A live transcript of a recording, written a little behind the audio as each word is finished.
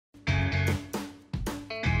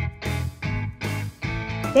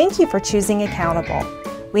Thank you for choosing Accountable.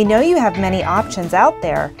 We know you have many options out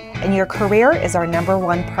there, and your career is our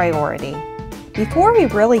 #1 priority. Before we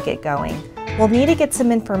really get going, we'll need to get some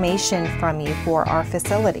information from you for our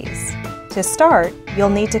facilities. To start, you'll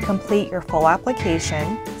need to complete your full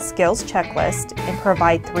application, skills checklist, and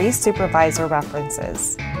provide 3 supervisor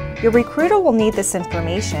references. Your recruiter will need this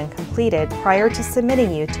information completed prior to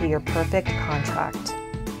submitting you to your perfect contract.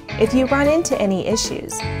 If you run into any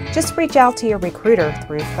issues, just reach out to your recruiter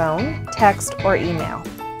through phone, text, or email.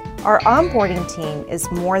 Our onboarding team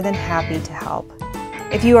is more than happy to help.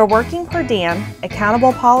 If you are working per diem,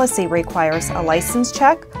 Accountable Policy requires a license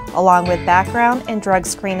check along with background and drug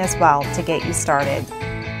screen as well to get you started.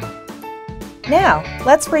 Now,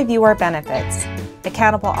 let's review our benefits.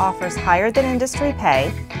 Accountable offers higher than industry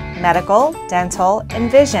pay, medical, dental,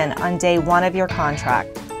 and vision on day 1 of your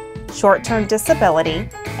contract, short-term disability,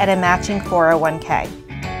 and a matching 401k.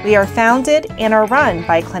 We are founded and are run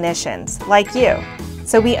by clinicians like you,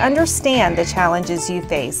 so we understand the challenges you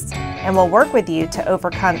face and will work with you to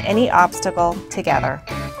overcome any obstacle together.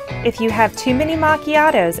 If you have too many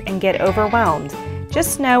macchiatos and get overwhelmed,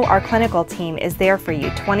 just know our clinical team is there for you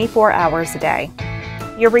 24 hours a day.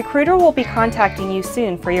 Your recruiter will be contacting you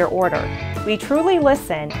soon for your order. We truly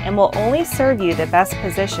listen and will only serve you the best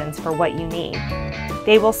positions for what you need.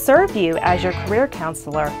 They will serve you as your career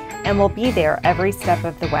counselor and will be there every step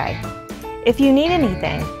of the way. If you need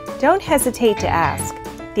anything, don't hesitate to ask.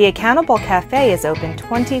 The Accountable Cafe is open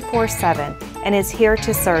 24/7 and is here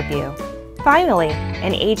to serve you. Finally,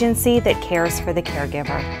 an agency that cares for the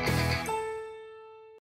caregiver.